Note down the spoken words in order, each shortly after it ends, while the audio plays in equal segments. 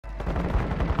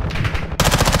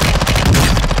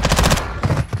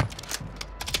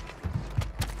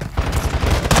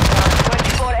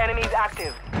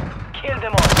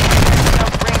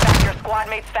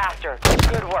mates faster.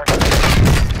 Good work.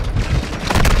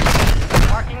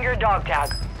 Marking your dog tag.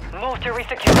 Move to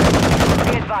resecure.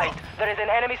 Be advised, there is an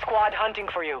enemy squad hunting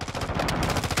for you.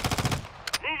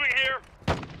 Moving here.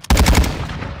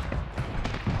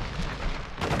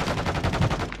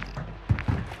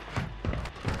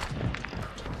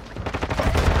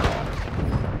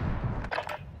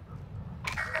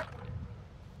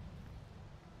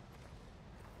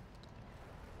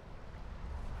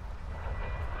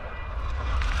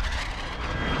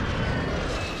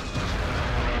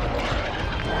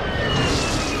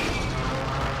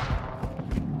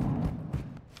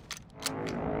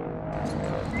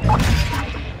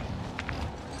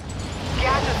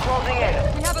 Closing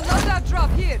in. We have a loadout drop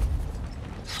here.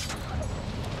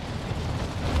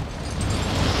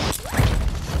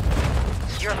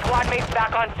 Your squad mates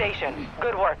back on station.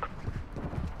 Good work.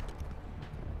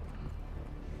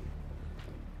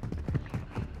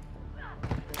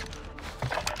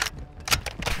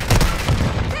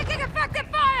 Taking effective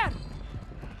fire!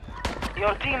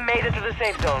 Your team made it to the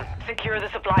safe zone. Secure the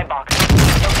supply box.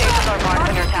 Locations are marked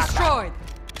on your Target attack map. destroyed.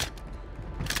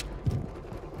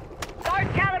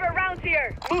 Large caliber rounds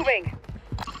here. Moving.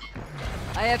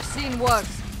 I have seen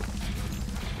worse.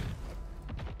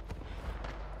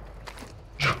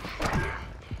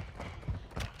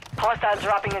 Hostiles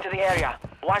dropping into the area.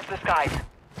 Watch the skies.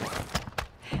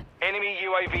 Enemy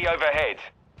UAV overhead.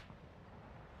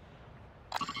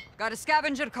 Got a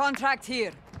scavenger contract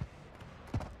here.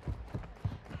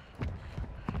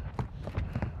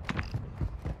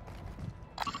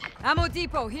 Ammo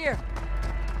depot here.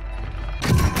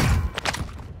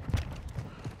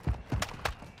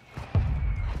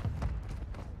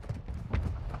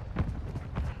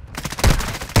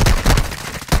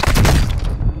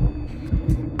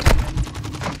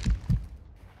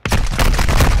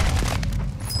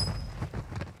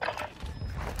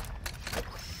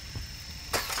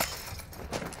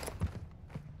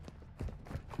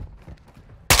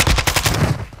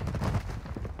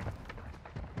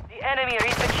 The enemy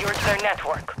resecured their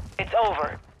network. It's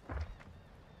over.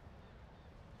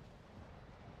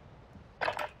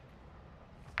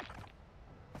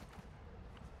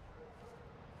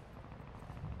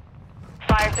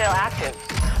 Fire sale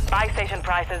active. Buy station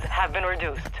prices have been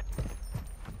reduced.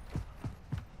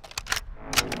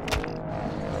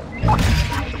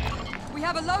 We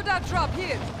have a loadout drop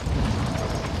here.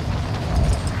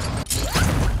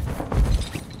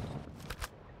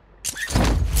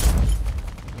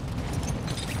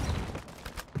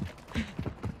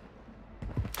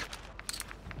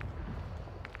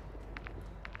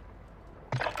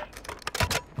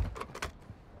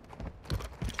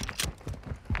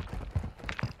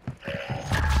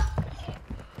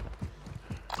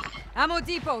 Ammo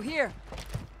depot here.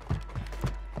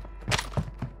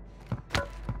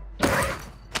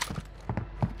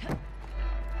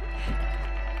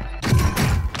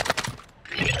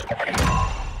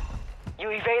 You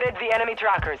evaded the enemy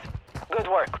trackers. Good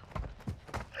work.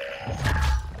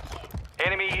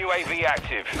 Enemy UAV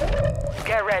active.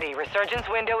 Get ready. Resurgence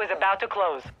window is about to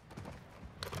close.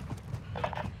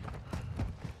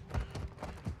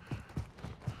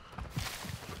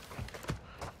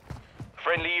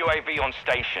 Friendly UAV on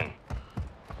station.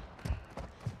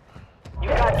 You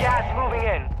got gas moving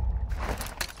in.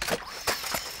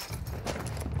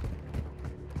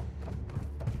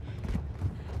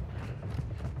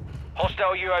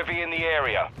 Hostile UAV in the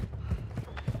area.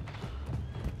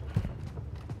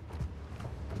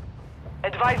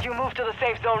 Advise you move to the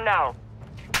safe zone now.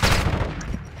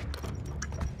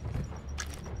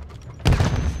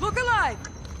 Look alive!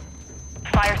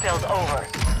 Fire sale's over.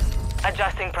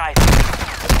 Adjusting price.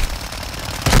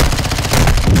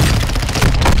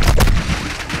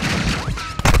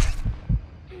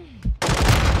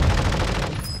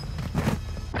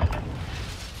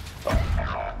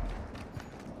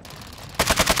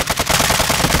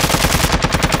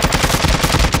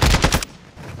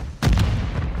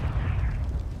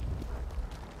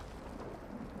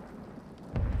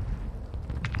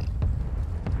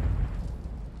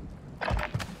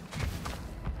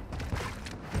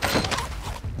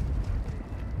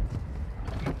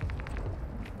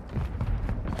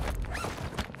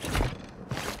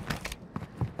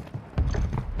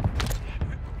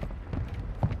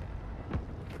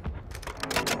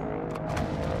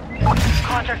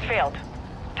 Contract failed.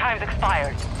 Time's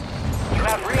expired. You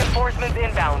have reinforcements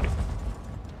inbound.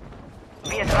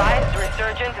 Be advised,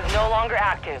 Resurgence is no longer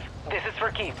active. This is for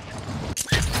keeps.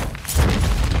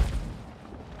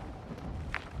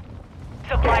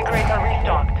 Supply crates are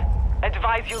restocked.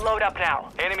 Advise you load up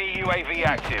now. Enemy UAV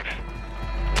active.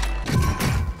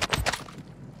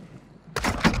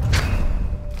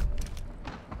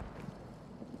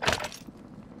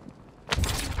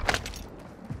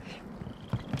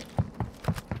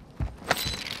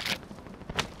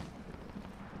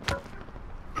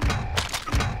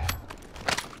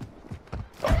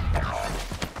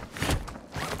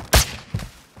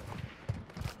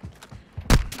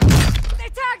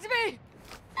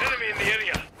 Enemy in the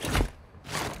area.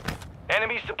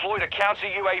 Enemies deployed a counter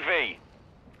UAV.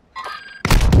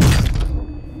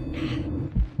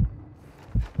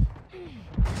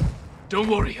 Don't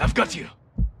worry, I've got you.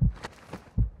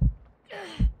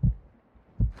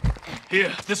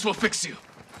 Here, this will fix you.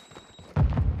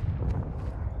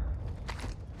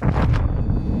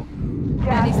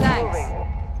 Many thanks.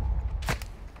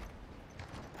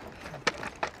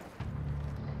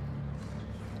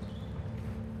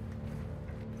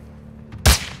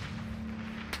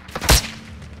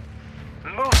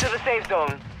 Move to the safe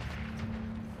zone.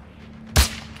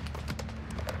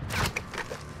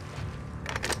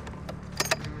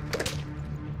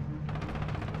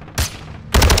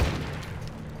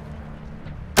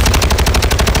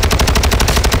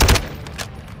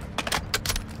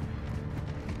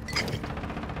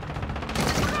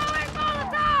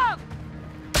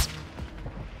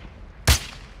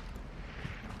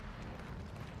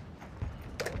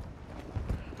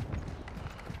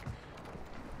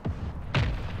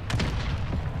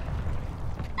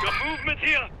 Got movement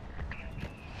here.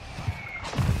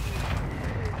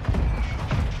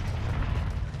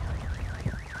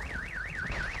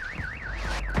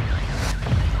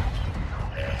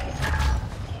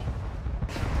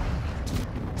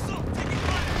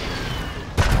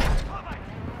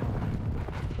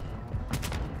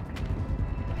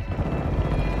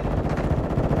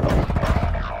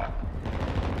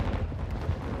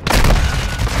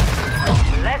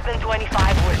 Less than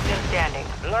 25 were still standing.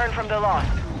 Learn from the lost.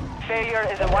 Failure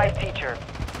is a wise teacher.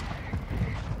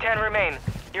 10 remain.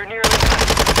 You're nearly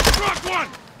done. Rock one!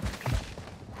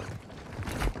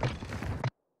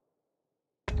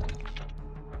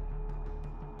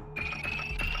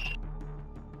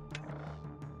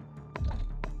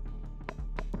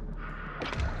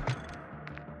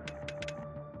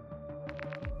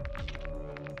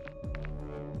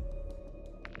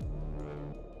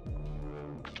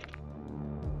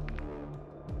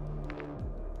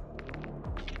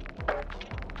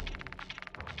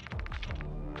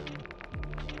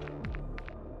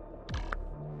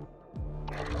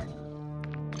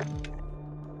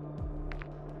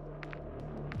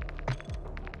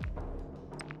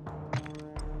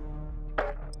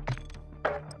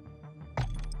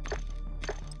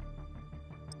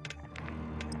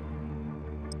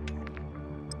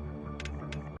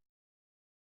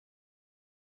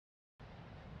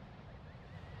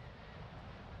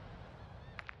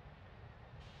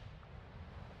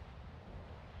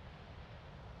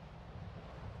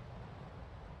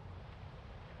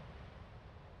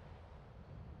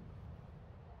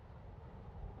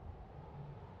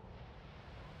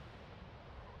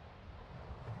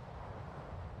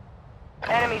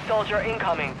 Enemy soldier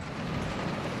incoming.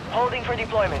 Holding for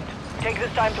deployment. Take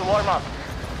this time to warm up.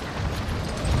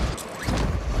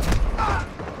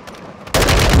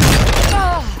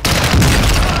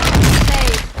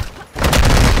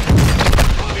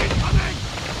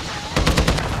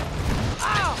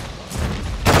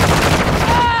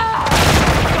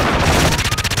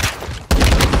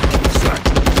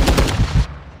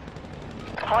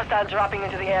 Hostile dropping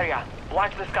into the area.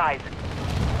 Watch the skies.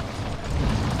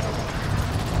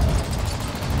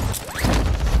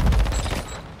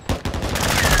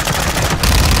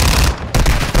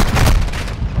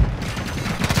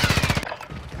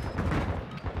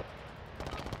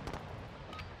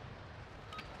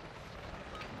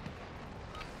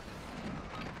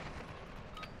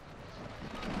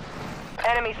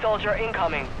 Enemy soldier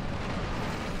incoming.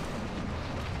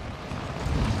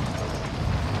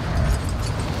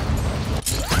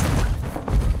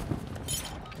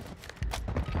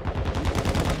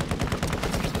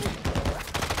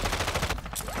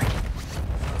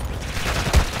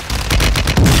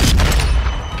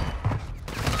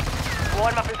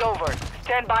 Warm-up is over.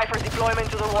 Stand by for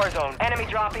deployment to the war zone. Enemy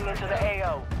dropping into the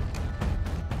AO.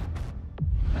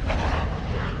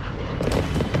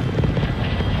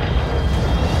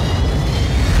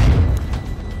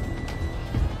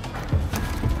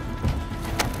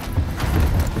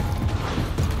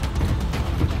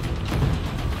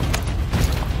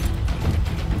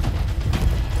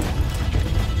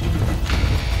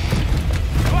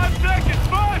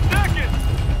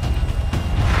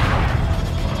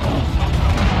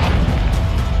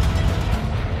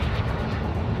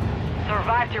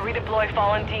 To redeploy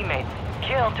fallen teammates.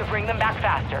 Kill to bring them back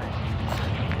faster.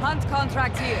 Hunt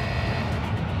contract here.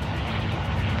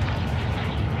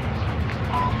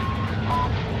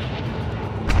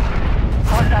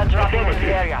 Hostile dropping into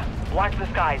the area. Watch the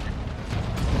skies.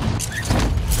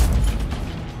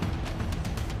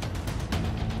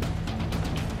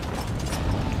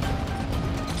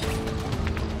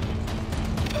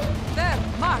 There,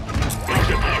 Mark.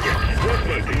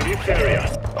 this area.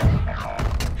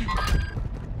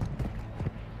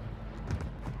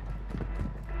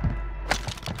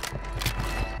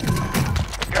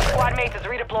 Your squad mate is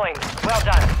redeploying. Well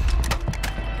done.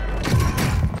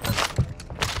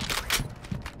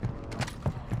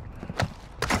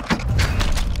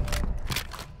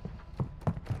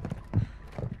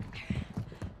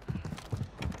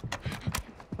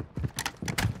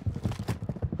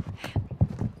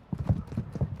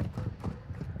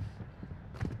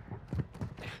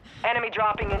 Enemy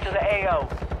dropping into the AO.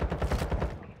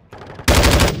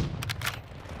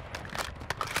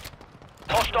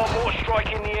 Hostile mortar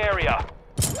strike in the area.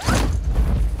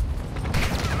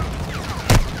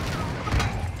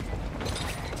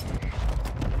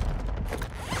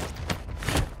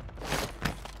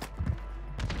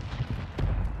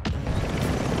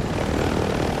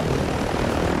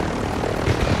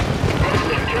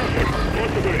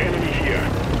 Possible enemy here.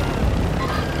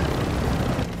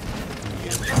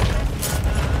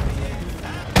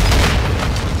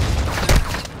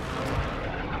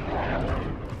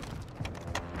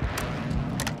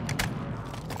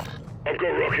 I've got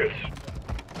rockets.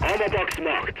 Armor box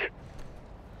marked.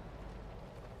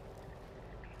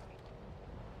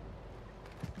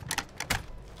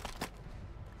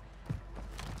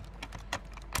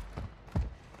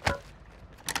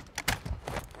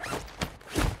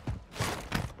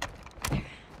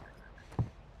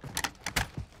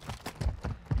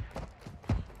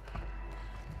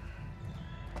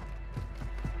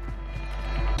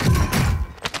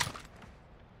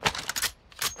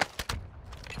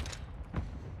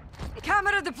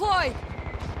 Camera deployed!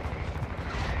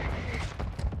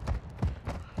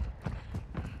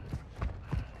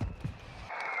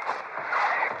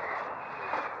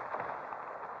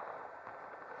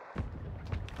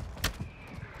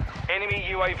 Enemy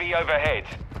UAV overhead.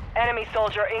 Enemy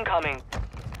soldier incoming.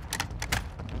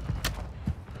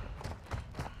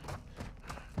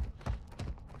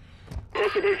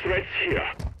 Possible threats here.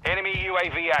 Enemy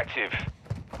UAV active.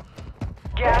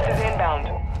 Gas is inbound.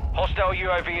 Hostile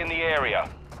UAV in the area.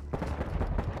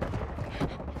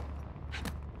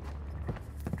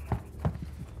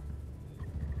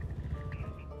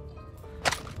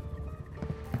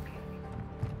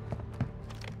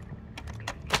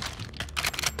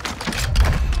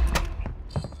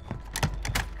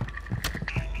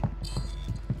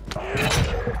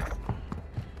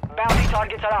 Bounty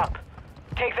targets are up.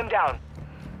 Take them down.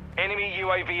 Enemy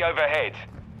UAV overhead.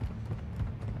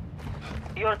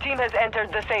 Your team has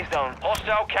entered the safe zone.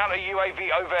 Hostile counter UAV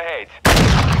overhead.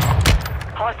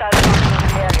 Hostiles dropping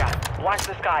into the area. Watch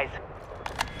the skies.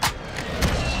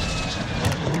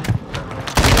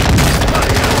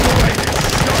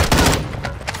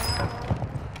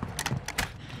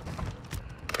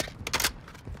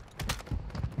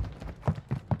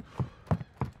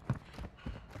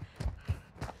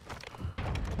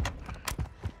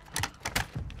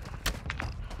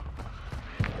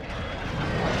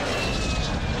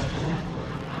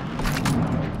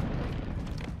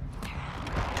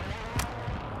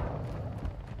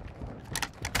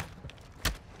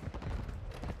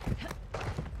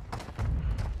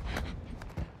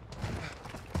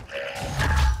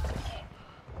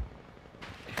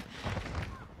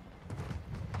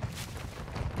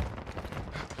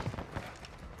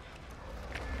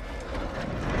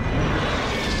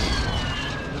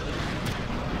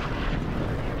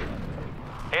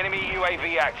 Enemy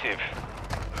UAV active.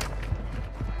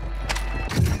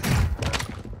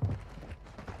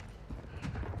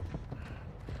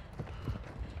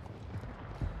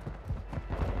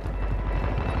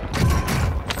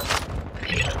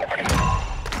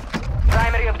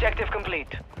 Primary objective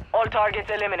complete. All targets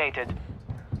eliminated.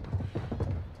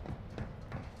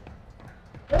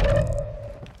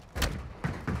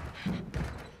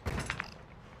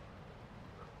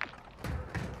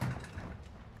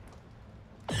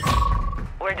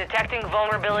 We're detecting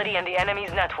vulnerability in the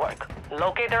enemy's network.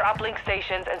 Locate their uplink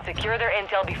stations and secure their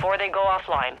intel before they go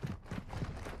offline.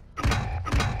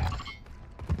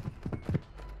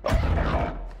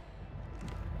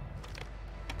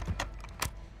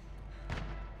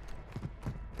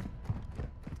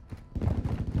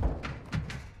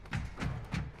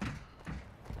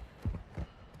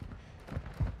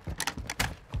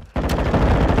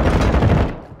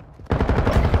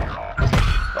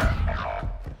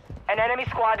 An enemy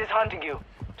squad is hunting you.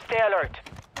 Stay alert.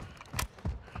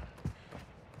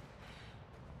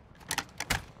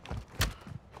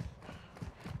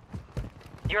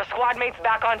 Your squad mate's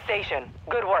back on station.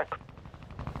 Good work.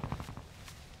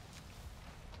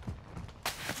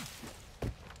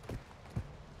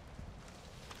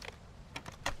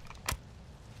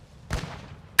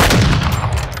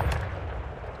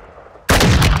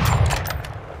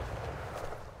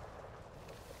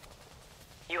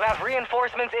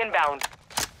 Reinforcements inbound.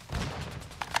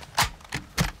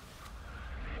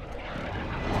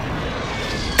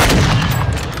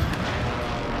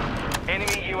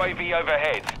 Enemy UAV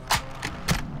overhead.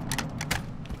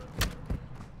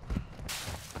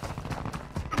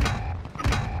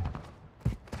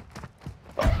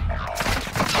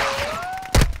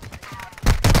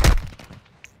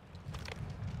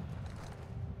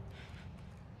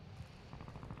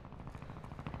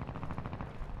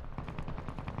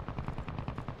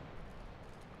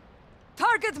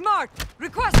 Target marked!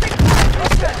 Requesting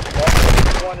transmission!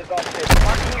 One is on station.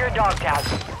 Marking your dog tag.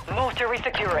 Move to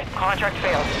resecure it. Contract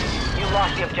failed. You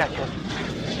lost the objective.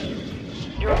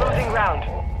 You're losing ground.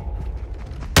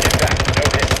 Impact, no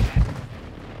hit.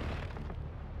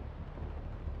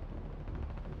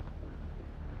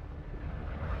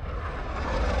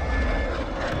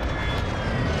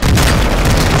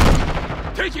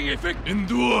 Taking effect.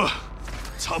 Endure.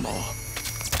 참아.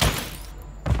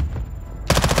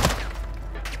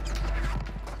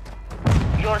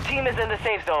 Your team is in the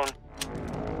safe zone.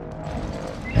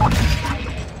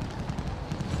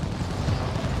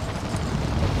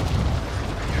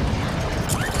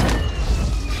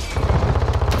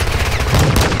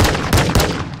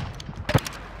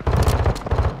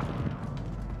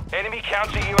 Enemy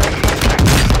counter UAV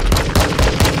active.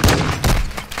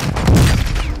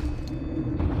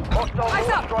 Hostile Eyes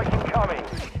mortar up. strike incoming.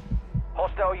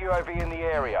 Hostile UAV in the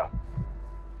area.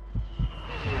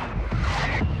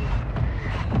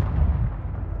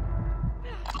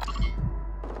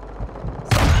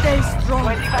 Stay strong.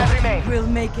 25 remain. We'll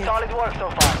make it. Solid work so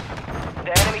far.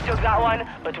 The enemy took that one,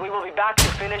 but we will be back to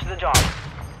finish the job.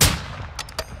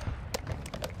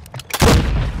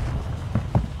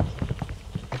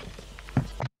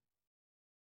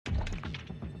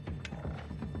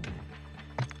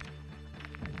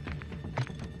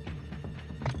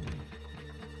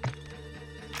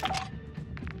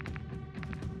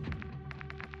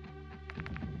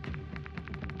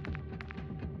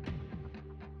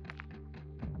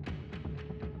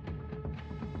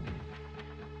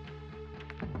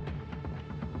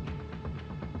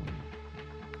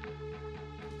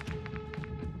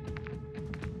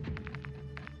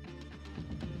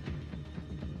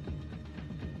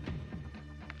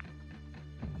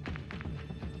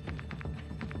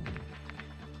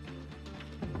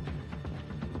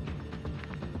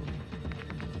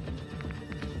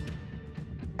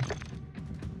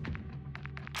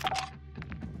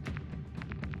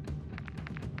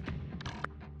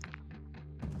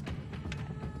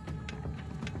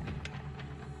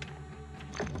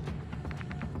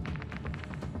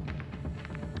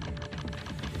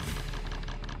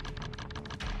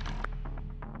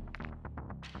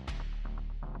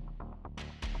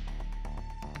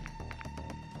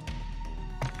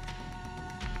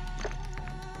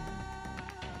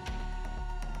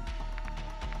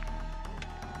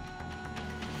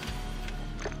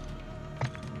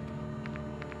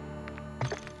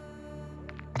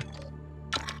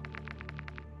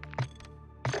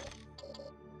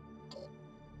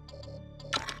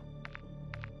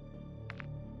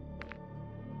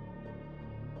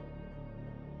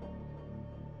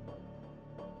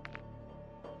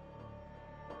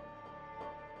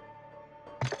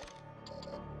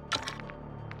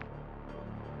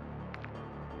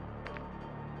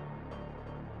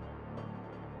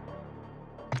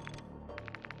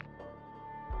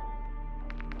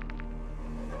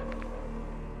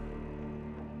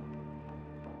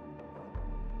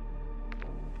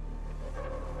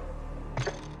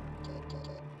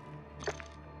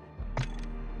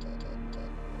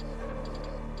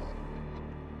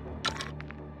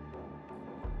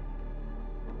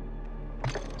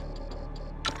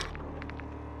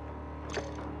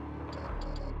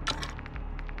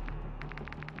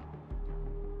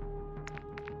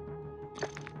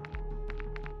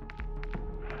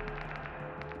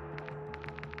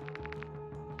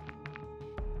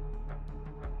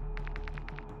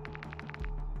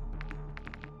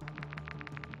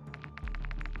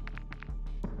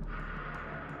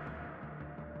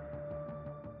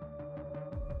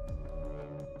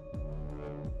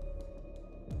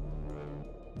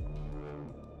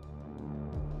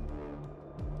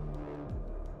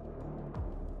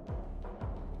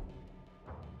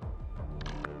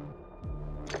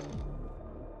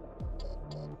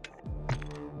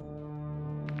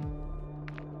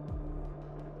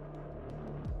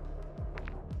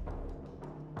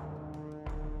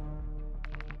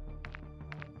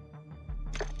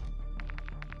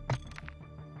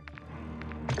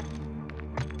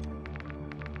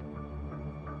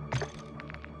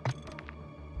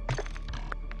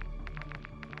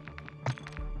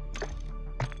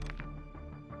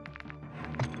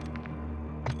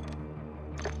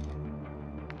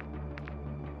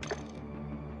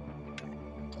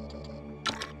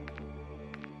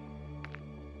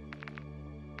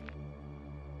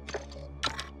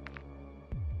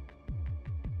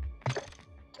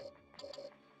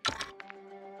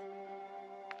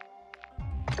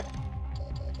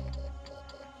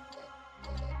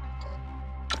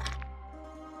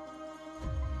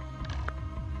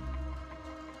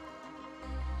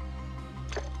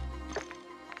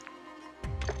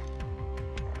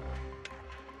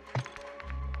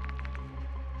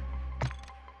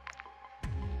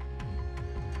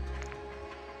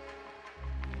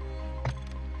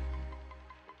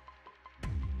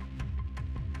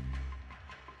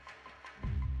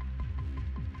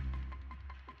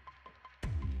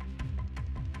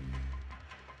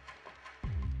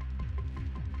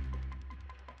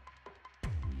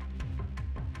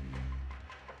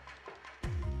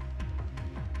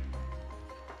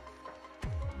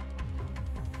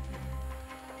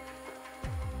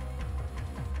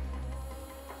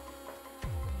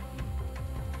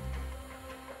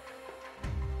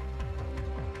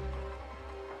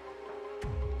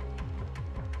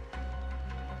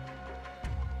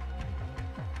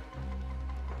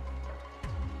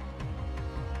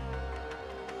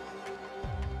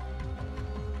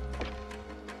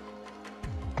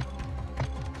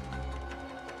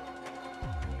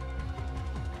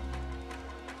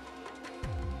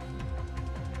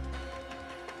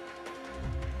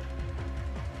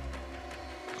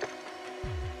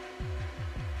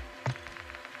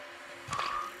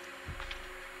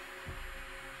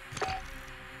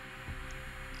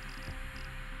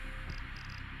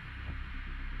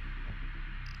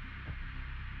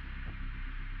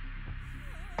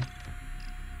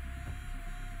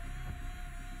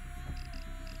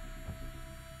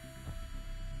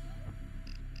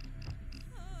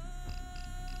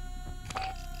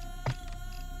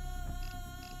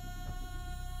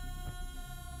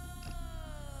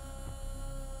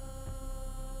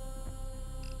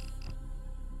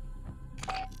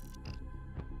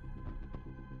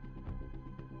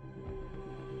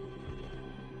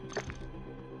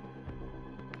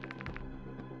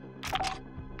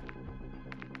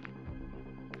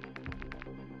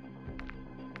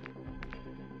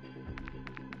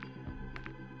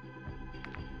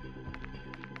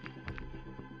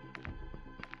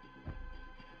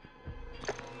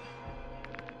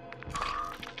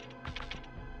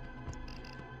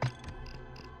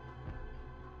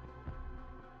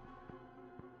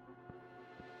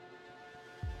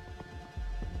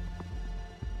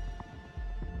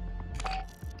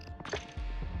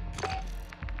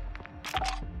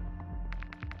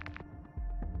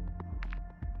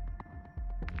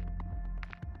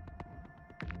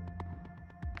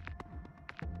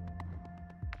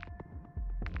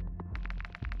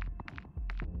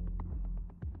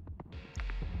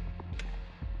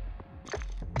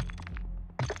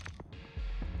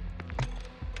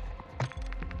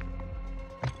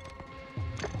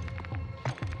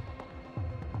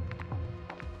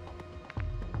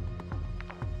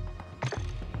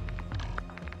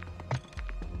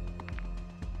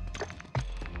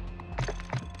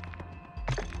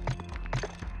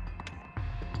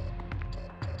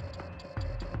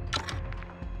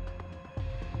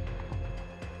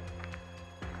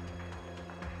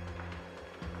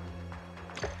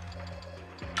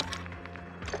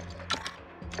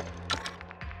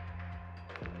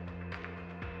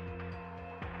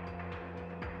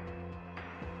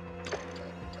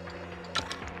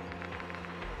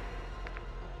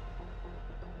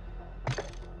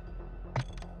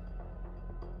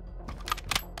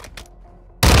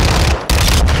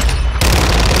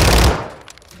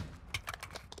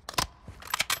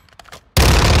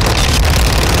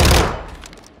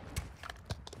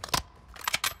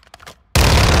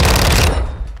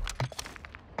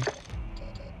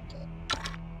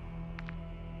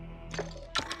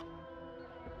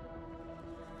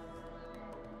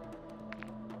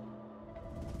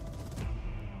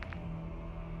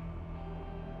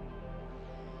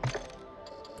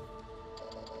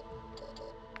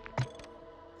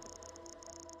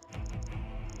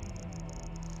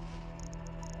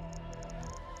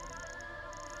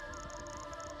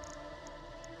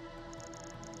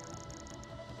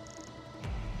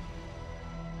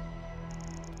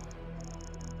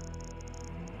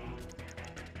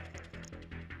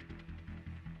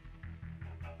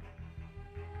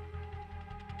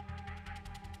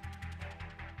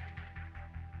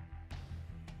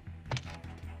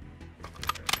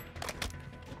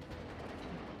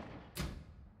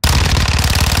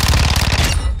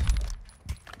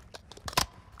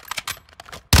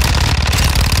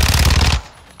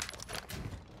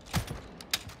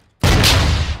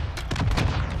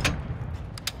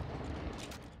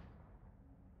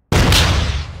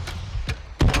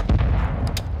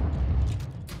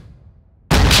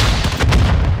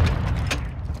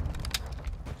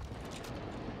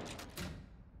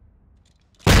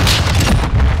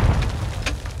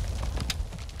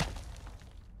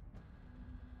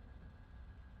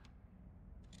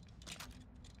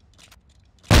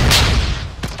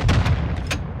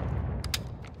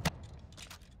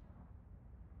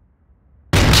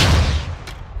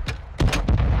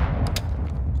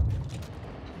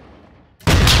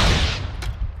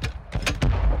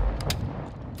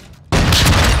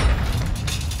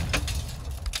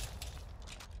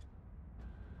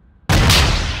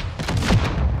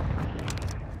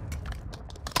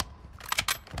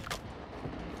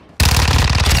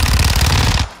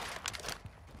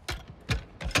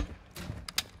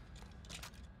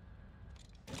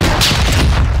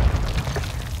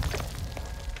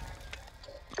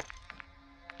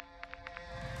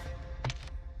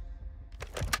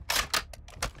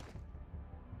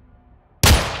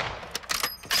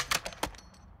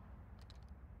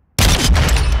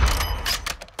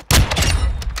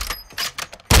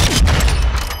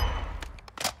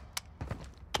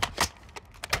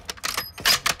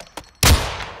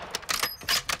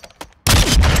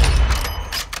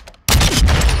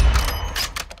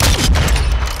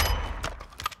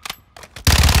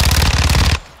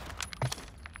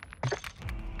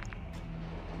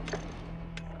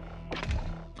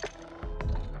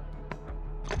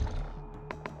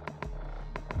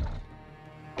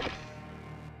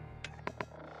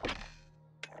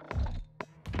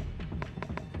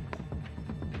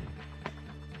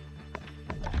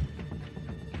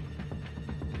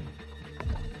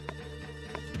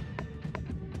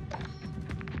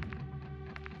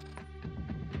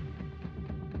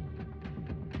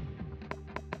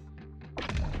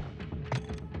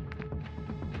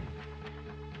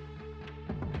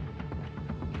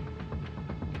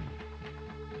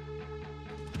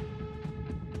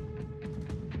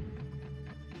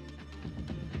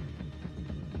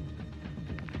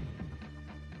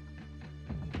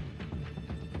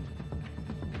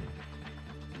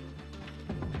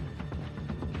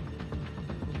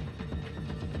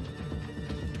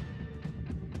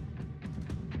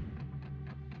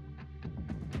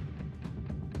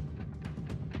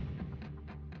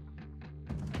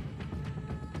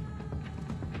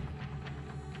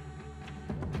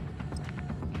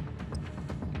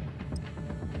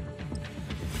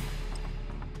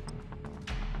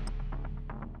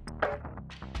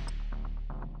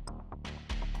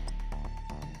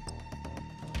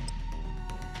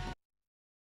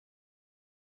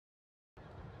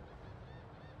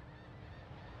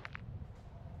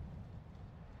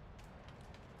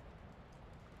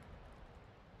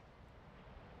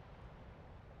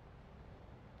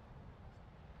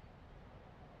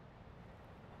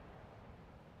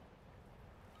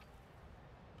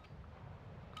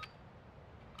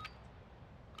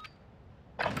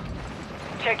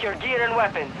 Check your gear and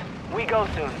weapons. We go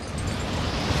soon.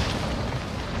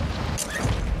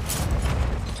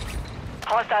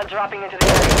 Hostile dropping into the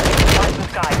area. Watch the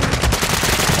sky.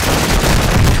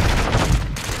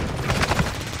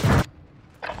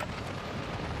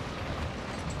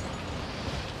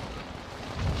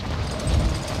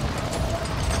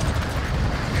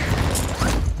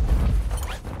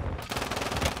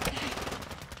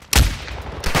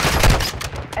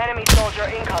 Enemy soldier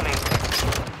incoming.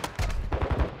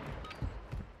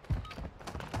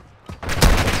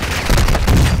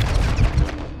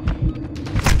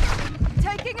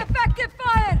 Taking effective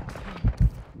fire!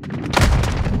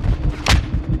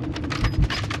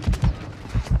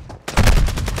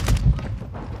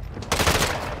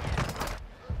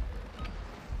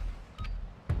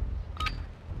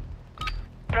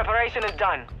 Preparation is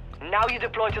done. Now you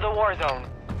deploy to the war zone.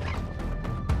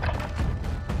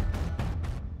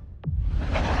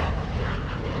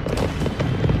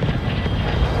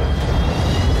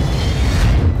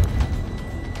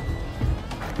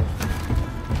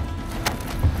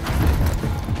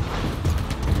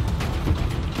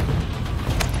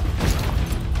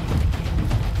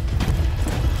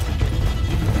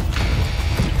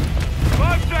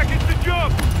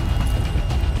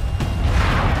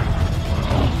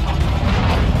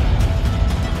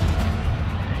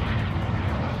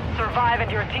 Survive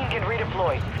and your team can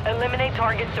redeploy. Eliminate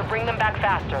targets to bring them back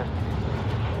faster.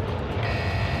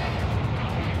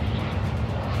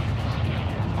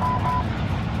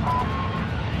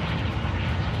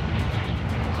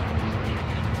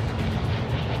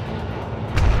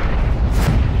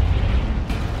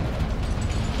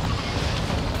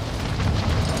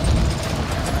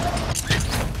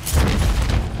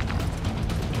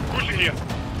 Pushing here.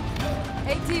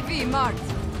 ATV marked.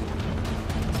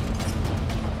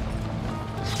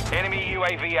 Enemy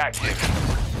UAV active.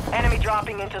 Enemy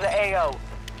dropping into the AO.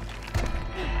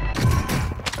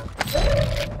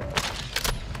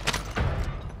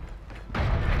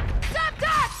 Stop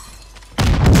that!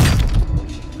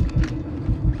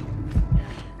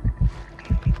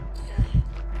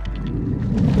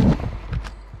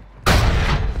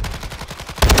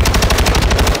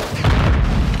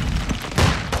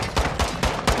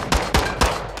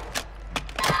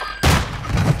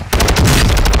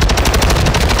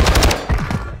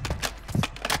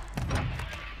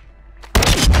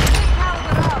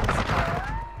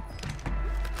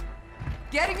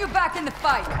 Getting you back in the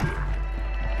fight.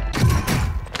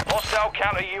 Hostile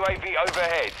counter UAV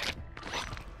overhead.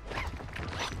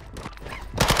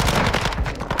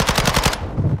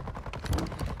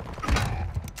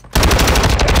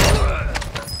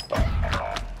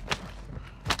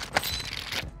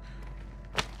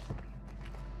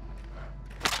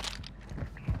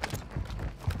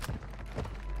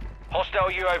 Hostile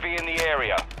UAV in the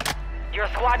area. Your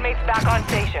squad mate's back on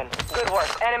station. Good work.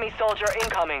 Enemy soldier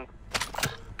incoming.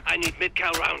 I need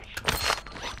mid-cal rounds.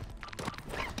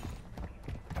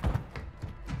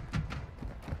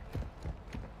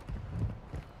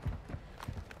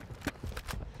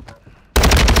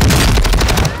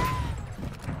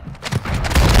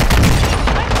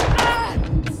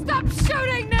 Stop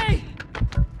shooting me!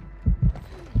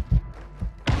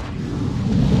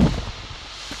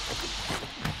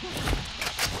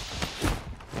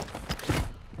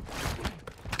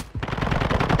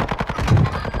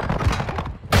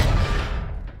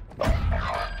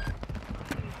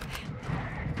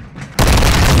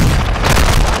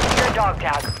 Dog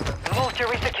tag. Move to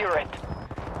resecure it.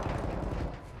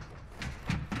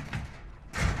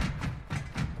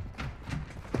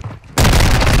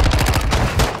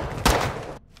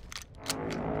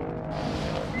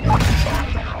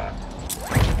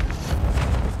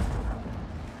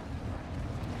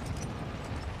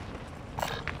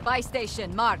 Buy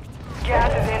station marked.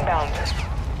 Gas is inbound.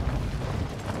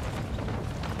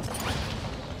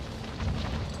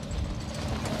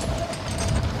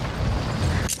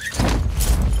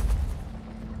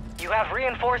 You have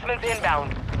reinforcements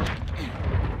inbound.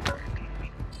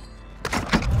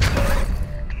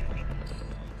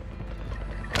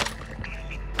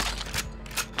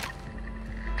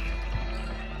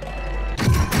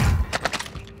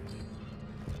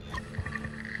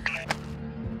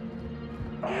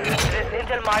 This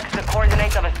intel marks the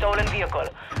coordinates of a stolen vehicle.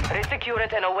 Resecure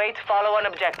it and await follow-on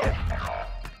objective.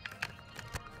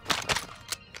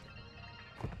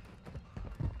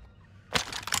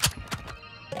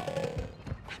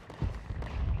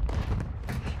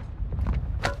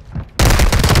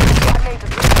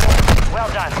 Well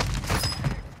done.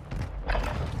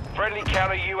 Friendly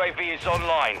counter UAV is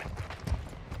online.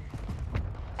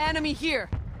 Enemy here.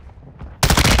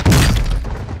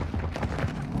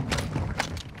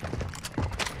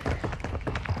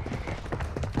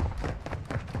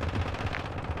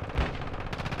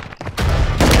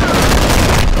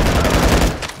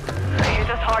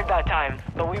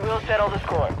 settle the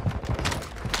score.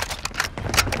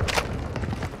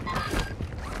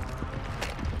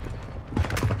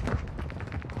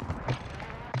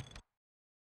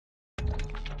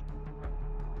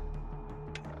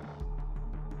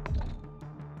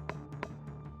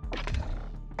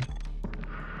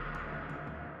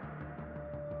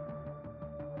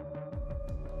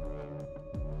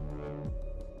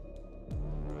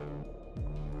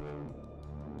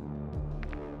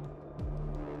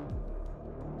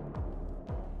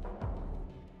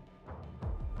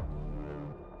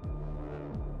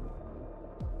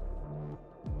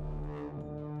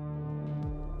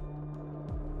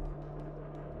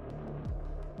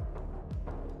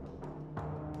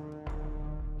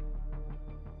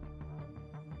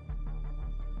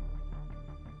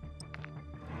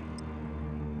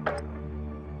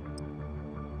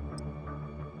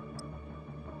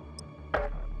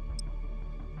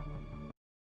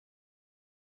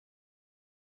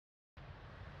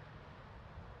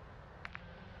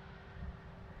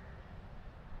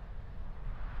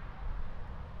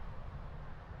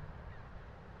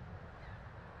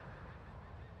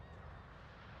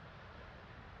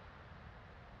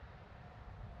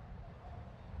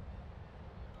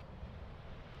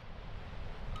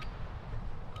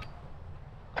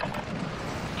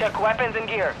 Check weapons and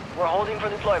gear. We're holding for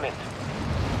deployment.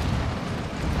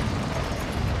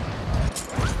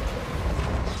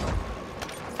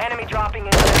 Enemy dropping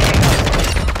into the AO.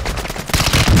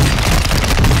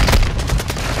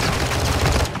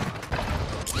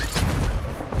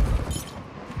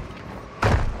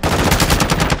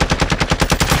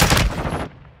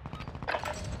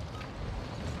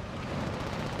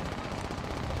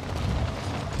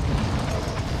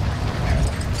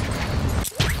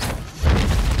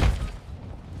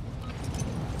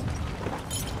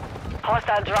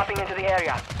 Hostile dropping into the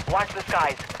area. Watch the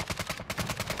skies.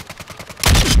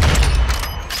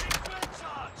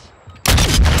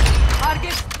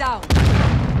 Target down.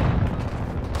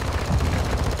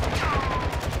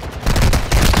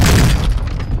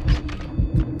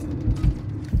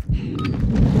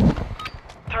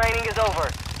 Training is over.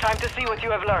 Time to see what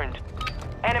you have learned.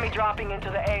 Enemy dropping into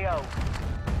the AO.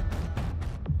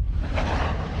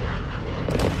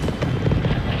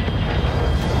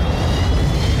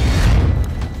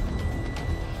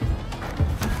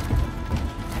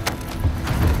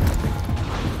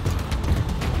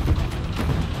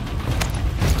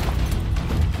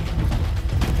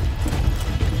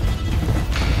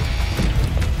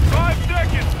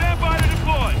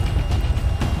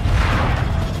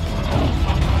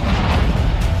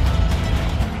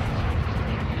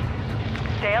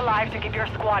 Stay alive to keep your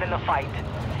squad in the fight.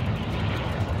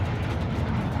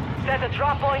 Set a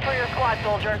drop point for your squad,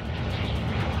 soldier.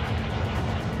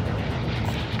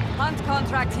 Hunt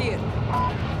contract here.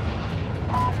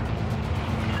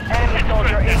 Enemy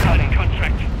soldier incoming.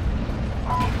 Contract.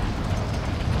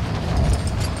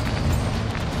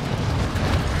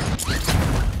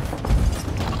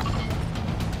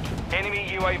 Enemy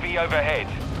UAV overhead.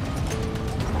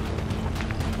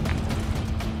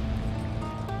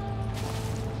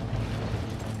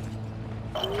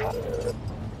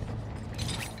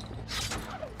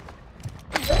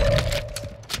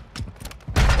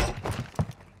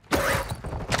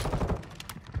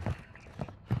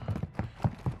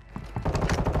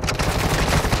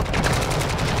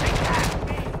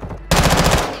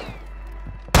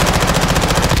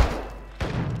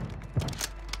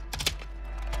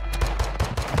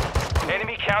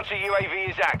 Enemy counter UAV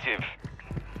is active.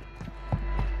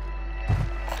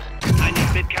 I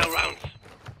need mid-cal rounds.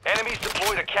 Enemies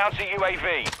deployed a counter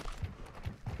UAV.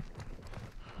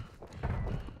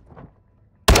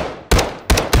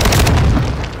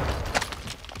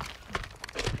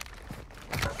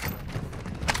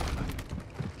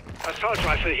 Assault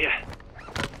rifle here.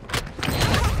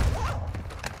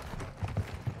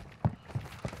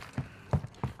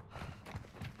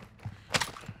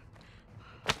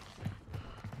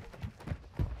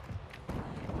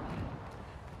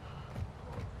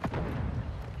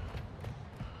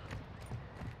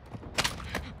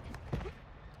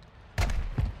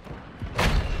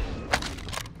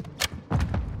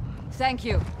 Thank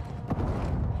you.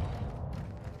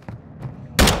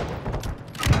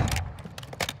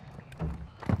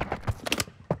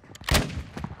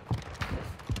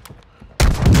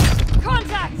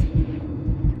 Contact!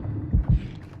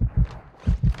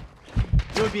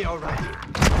 You'll be all right.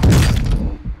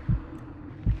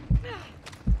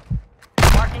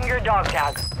 Marking your dog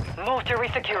tag. Move to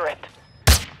resecure it.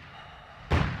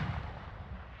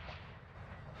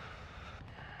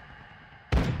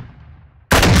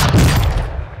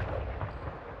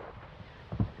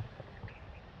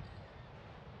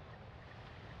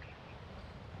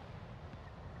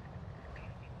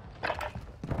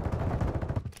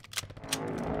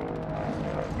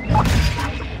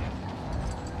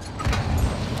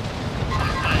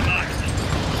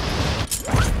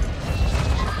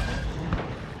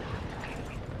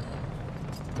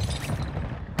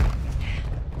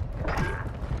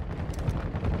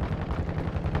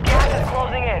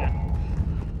 coming in.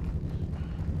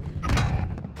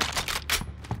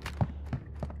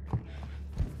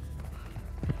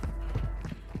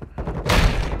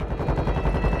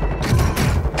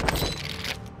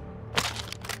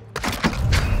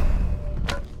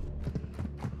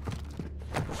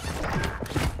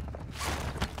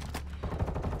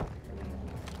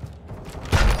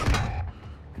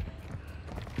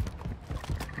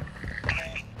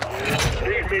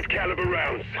 Need mid-caliber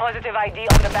rounds. Positive ID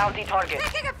on the bounty target.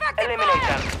 Taking effective Eliminate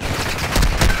fire!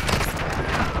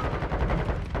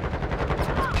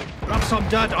 them. Rub some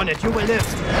dirt on it, you will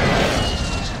live.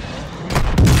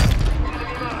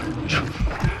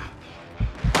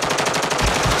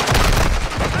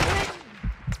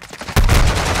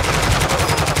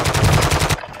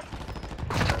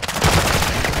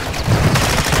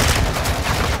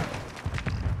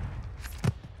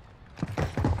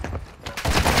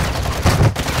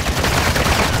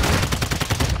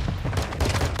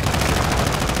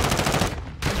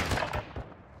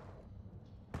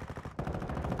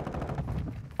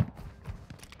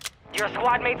 Your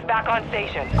squad mates back on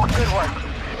station. Good work.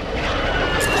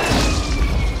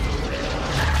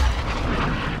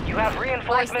 You have Buy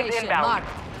reinforcements station, inbound. marked.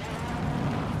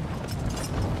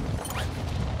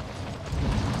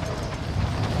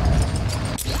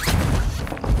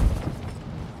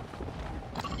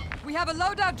 We have a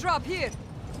loadout drop here.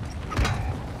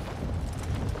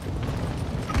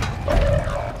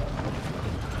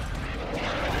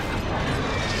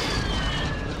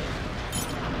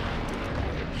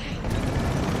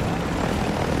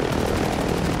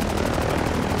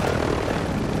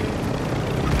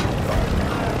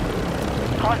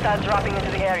 Hostiles dropping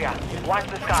into the area. Watch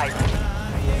the skies.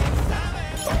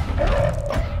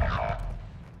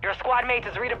 Your squad mate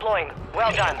is redeploying.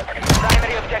 Well done.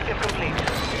 Primary objective complete.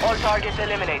 All targets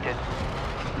eliminated.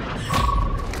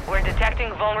 We're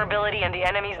detecting vulnerability in the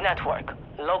enemy's network.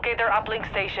 Locate their uplink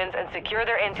stations and secure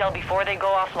their intel before they go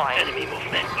offline. Enemy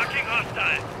movement. Looking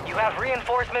hostile. You have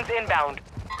reinforcements inbound.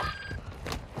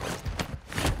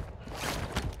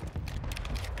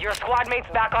 Your squad mate's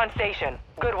back on station.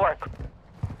 Good work.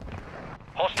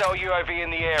 Hostile UAV in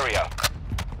the area.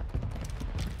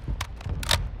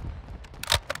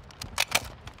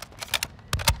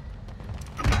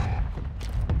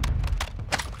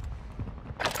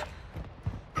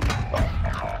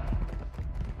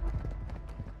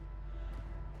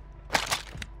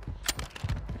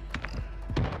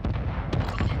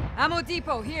 Ammo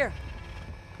depot here.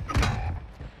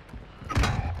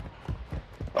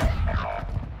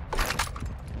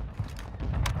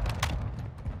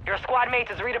 Your squad mate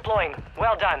is redeploying.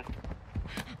 Well done.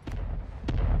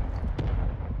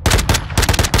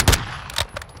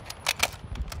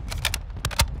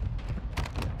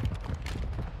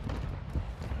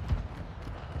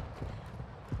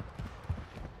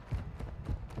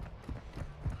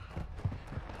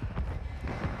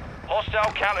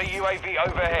 Hostile counter UAV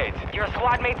overhead. Your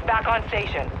squad mate's back on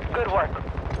station. Good work.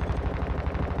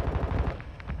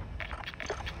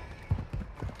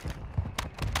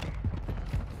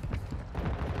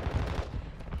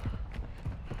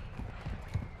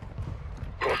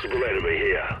 Possible enemy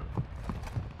here.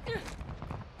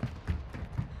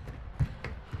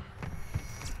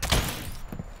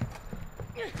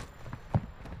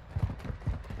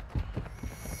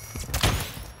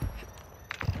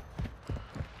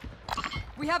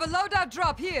 We have a loadout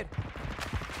drop here.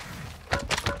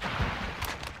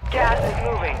 Gas is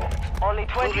moving. Only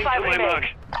 25 Moving to my remain. mark.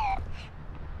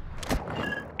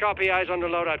 Copy, eyes on the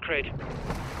loadout crate.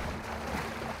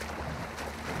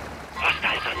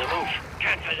 Hostiles on the move.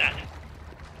 Cancel that.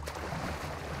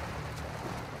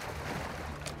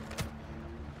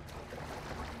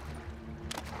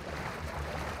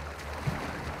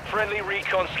 Friendly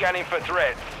recon scanning for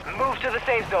threats. Move to the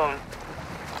safe zone.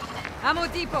 Ammo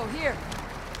depot here.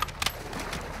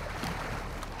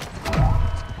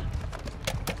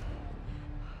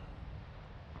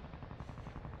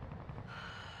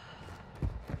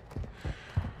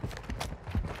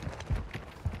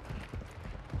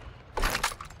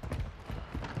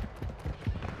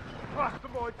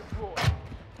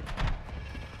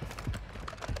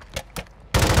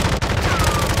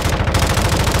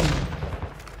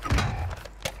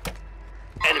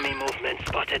 Enemy movement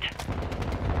spotted.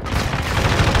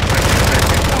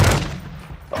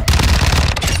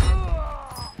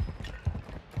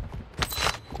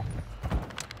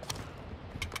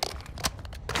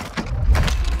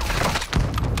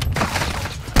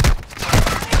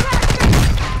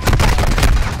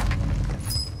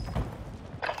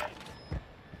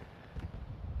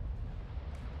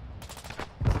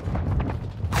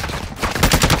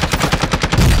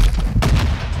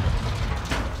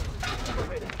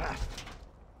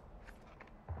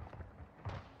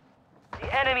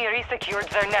 secured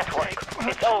their network.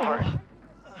 It's over.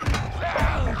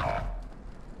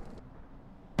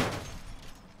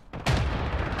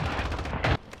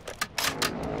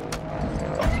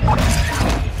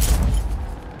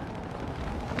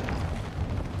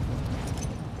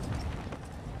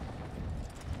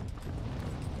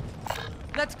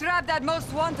 Let's grab that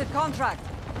most wanted contract.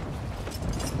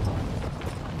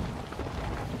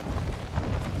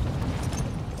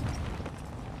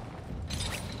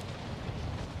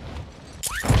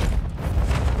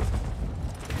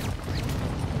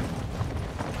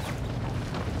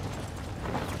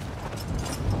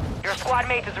 Your squad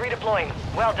mate is redeploying.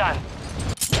 Well done.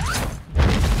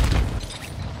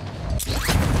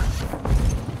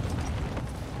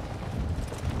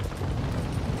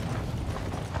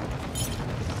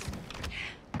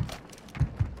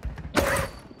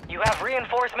 You have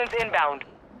reinforcements inbound.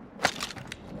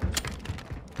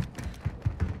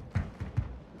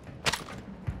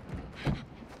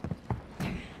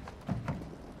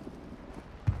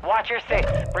 Watch your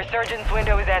 6. Resurgence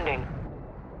window is ending.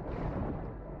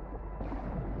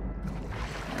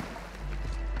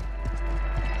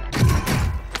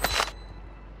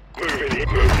 Moving.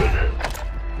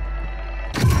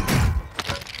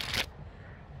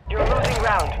 You're losing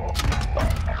ground.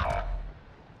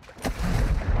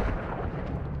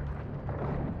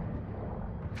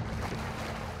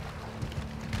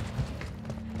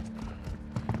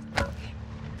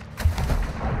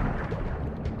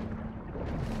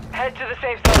 Head to the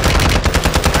safe zone.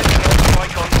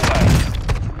 Strike on the way.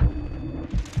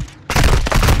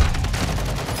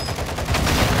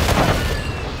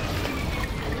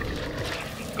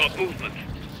 Got movement.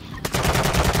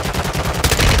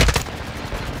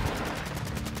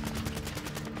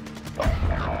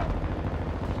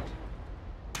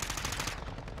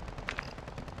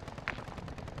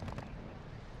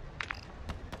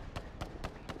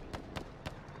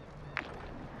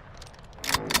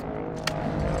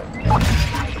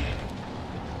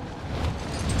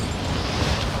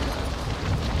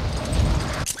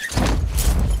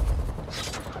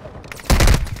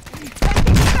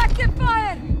 Effective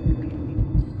fire!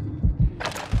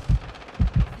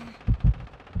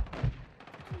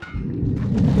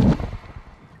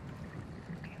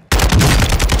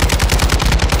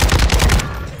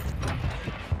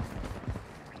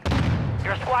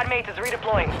 Your squad mate is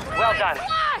redeploying. Well done.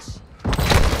 Flash!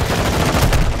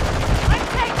 I'm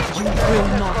taking you! Will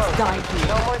not die here.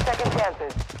 No more second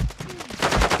chances.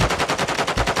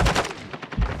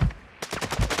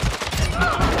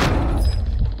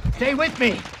 Stay with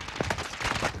me!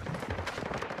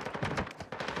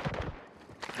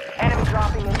 Enemy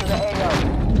dropping into the AO.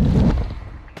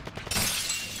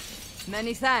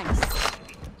 Many thanks.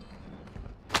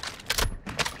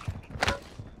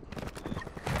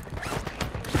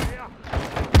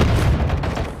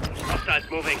 Hostiles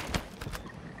moving.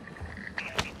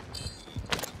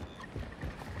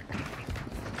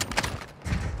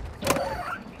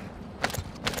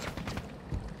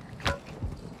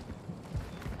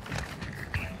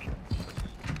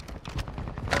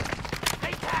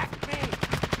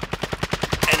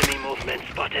 Enemy movement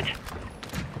spotted.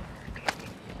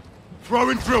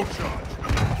 Throwing drill charge.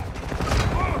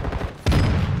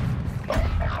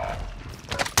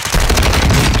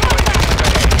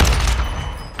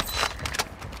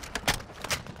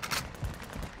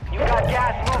 You got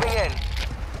gas moving in.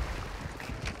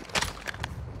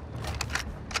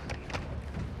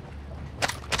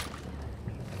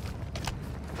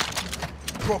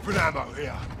 Dropping ammo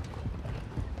here.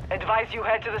 Advise you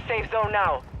head to the safe zone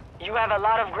now. You have a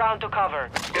lot of ground to cover.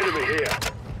 Enemy here.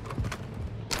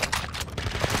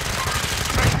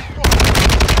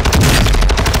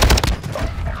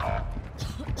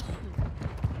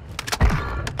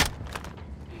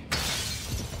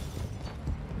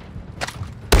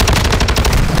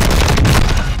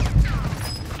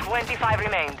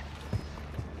 Remained.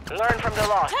 Learn from the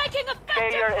loss. Taking effective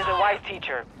Failure is a fire! wise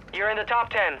teacher. You're in the top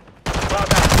 10. Well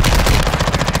done.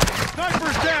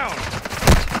 Sniper's down!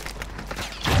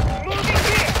 Moving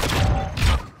here.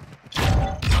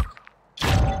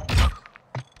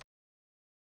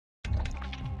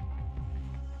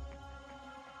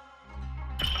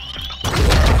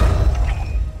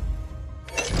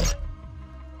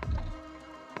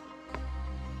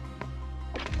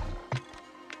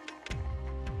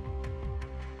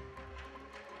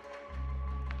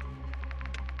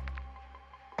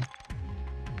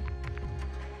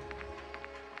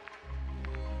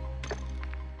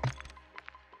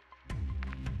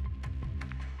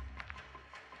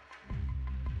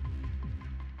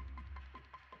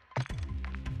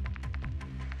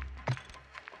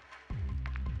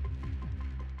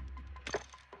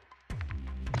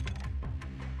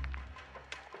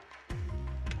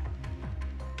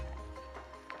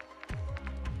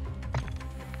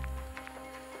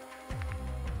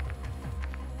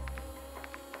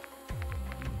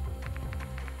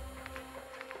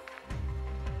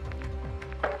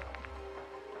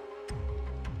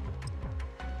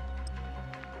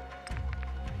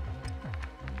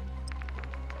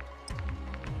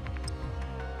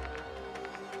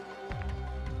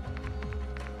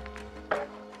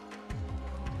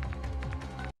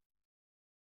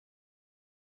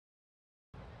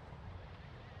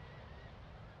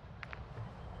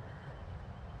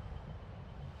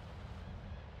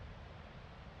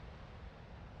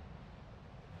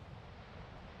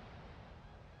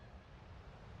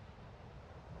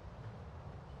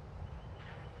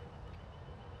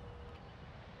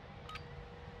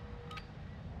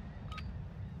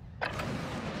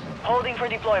 Holding for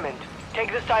deployment.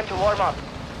 Take this time to warm up.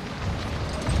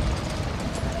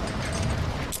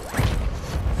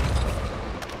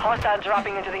 Hostile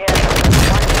dropping into the area.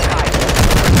 Watch the skies.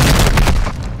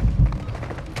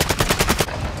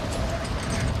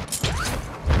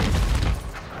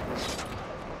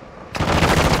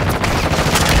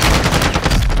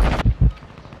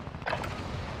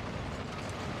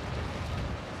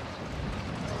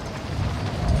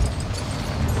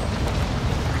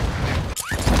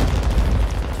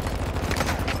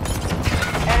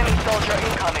 Soldier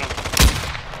incoming.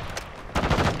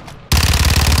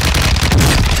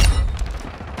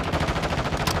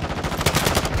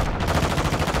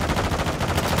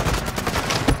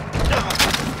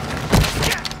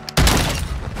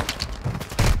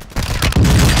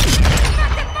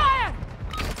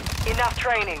 Enough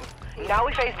training. Now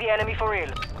we face the enemy for real.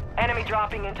 Enemy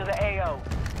dropping into the AO.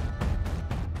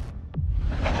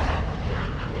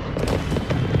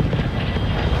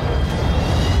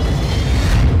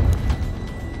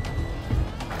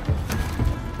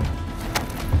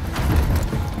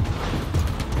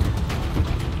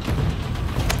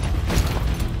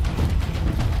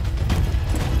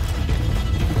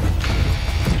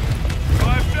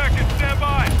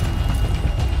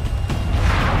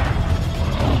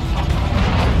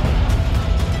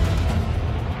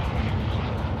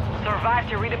 Survive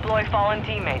to redeploy fallen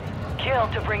teammates. Kill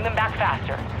to bring them back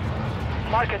faster.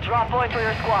 Mark a drop point for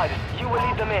your squad. You will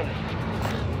lead them in.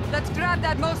 Let's grab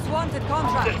that most wanted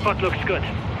contract. This spot looks good.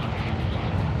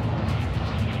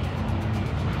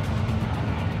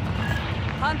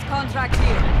 Hunt contract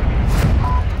here.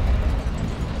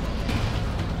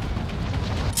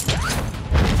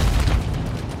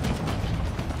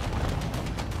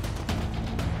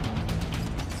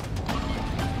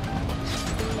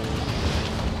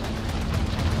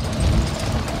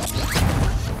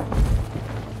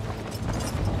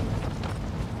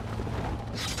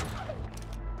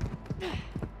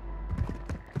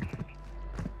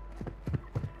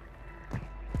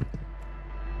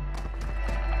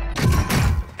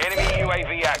 Enemy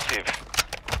UAV active.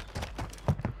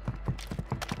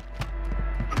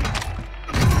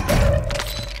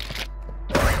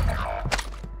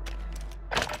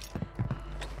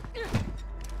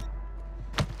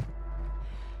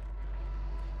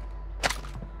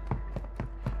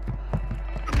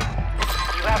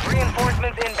 You have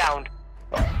reinforcements inbound.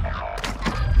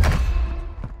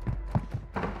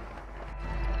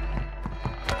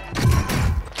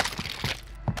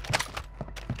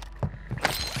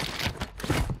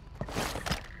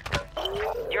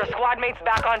 Your squad mates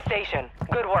back on station.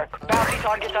 Good work. Bounty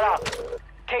targets are up.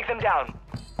 Take them down.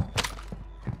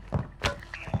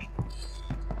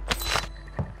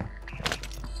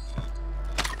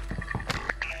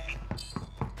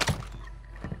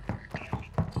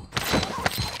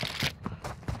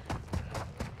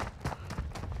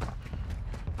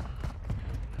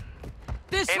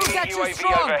 This will Enemy get you UAV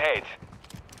strong. overhead.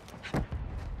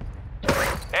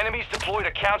 Enemies deployed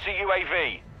a counter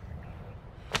UAV.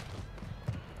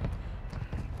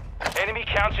 Enemy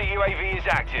counter UAV is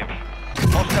active.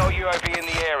 Hostile UAV in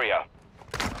the area.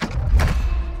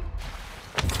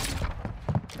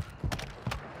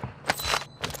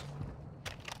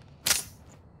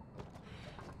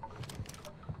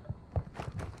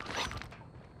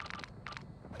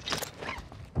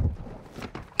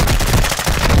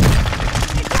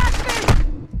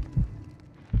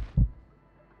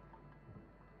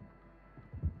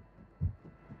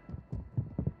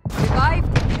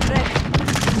 Revived, ready.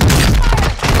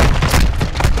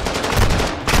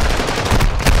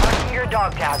 Marking your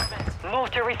dog tag.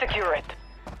 Move to resecure it.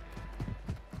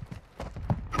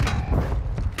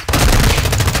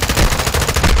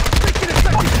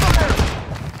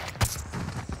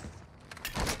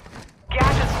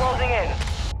 Gas is closing in.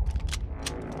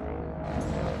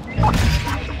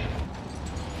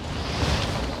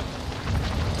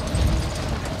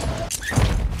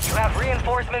 You have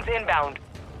reinforcements inbound.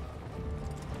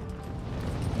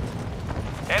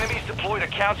 Enemies deployed a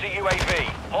counter UAV.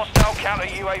 Hostile counter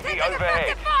UAV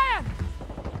overhead. Fire!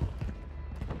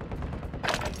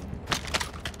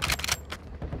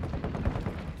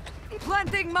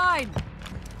 Planting mine.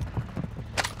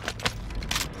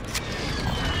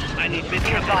 I need Be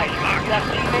advised, you have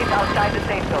teammates outside the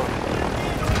safe zone.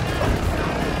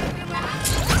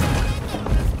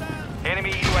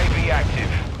 Enemy UAV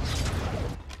active.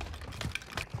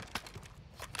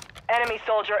 Enemy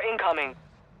soldier incoming.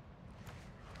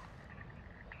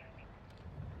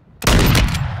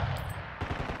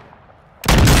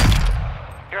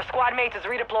 Your squad mate is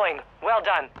redeploying. Well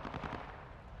done.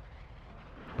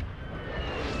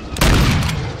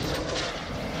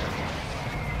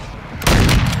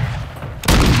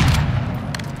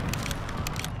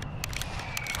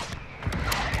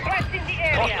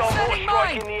 Hostile Setting mortar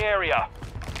strike mine. in the area.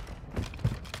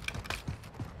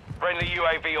 Friendly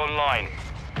UAV online.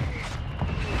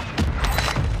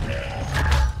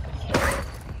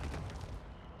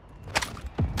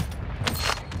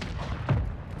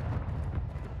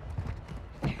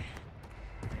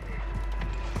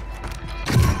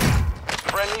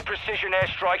 Friendly precision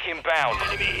airstrike inbound.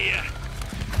 Enemy here.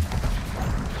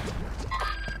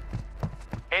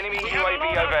 Enemy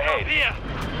UAV overhead. Here.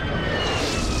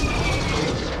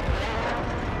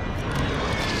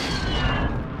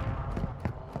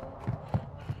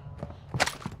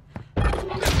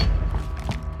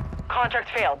 Contract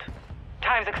failed.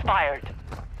 Time's expired.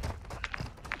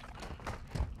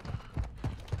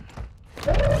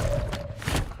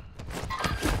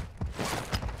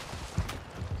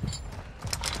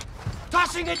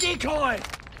 Tossing a decoy!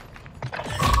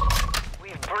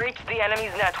 We've breached the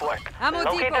enemy's network. Ammo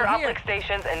Locate depot their here. uplink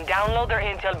stations and download their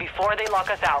intel before they lock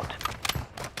us out.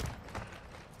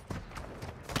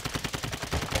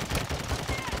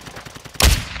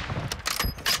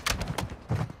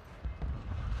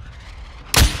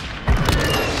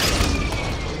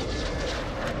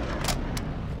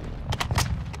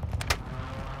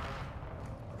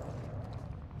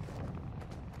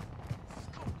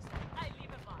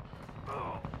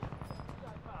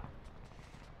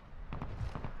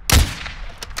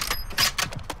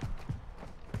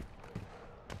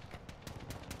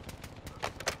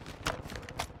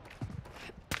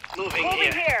 Moving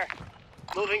Moving here.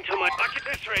 Moving to my bucket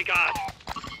disregard.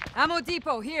 Ammo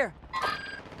depot here.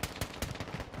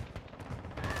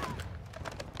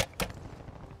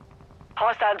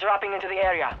 Hostile dropping into the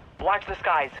area. Watch the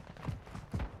skies.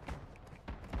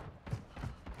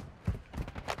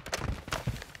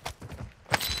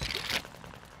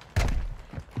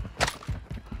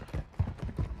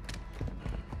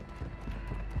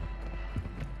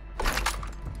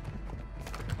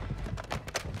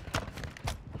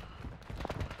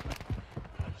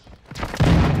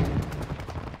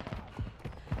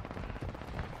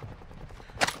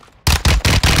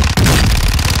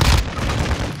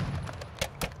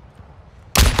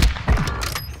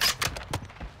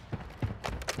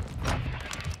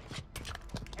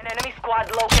 An enemy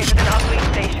squad located an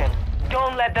uplink station.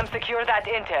 Don't let them secure that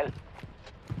intel.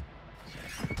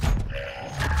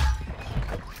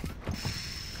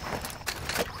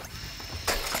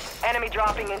 Enemy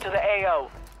dropping into the AO.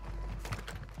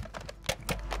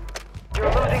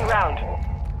 You're losing ground.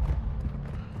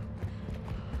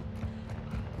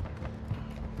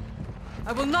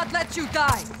 I will not let you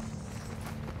die.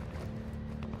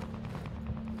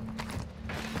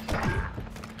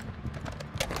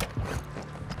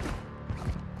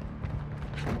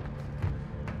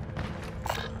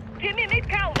 Give me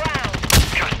mid-count round.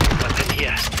 What's in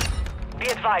here? Be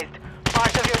advised,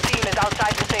 part of your team is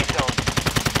outside the safe zone.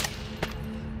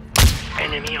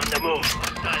 Enemy on the move.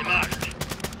 Hostile marked.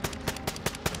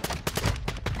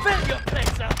 Fill your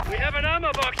place up! We have an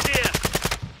ammo box here.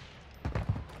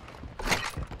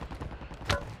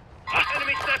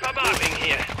 Enemy sniper marked. Moving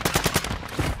here.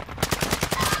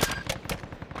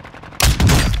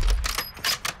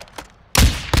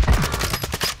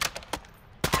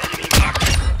 Enemy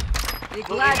marked. Be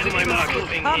glad you Moving to my didn't mark. see it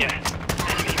Moving coming. here.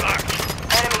 Enemy marked.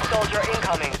 Enemy soldier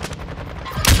incoming.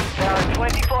 There are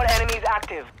 24 enemies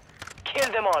active.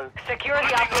 Kill them all. Secure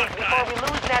the uplink before we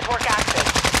lose network access.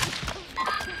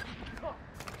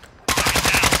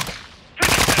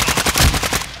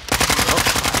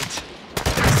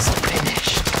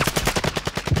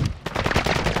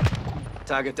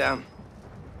 Target down.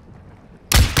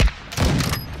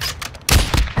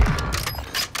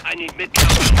 I need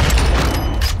mid-count.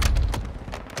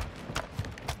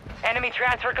 Enemy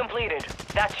transfer completed.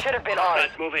 That should have been ours.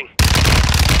 That's moving.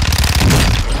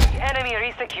 The enemy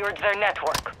resecured their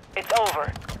network. It's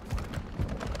over.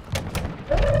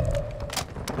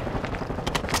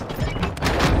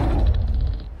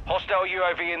 Hostile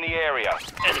UAV in the area.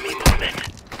 Enemy movement.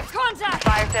 Contact!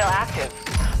 Fire sale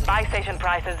active. Buy station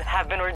prices have been reduced.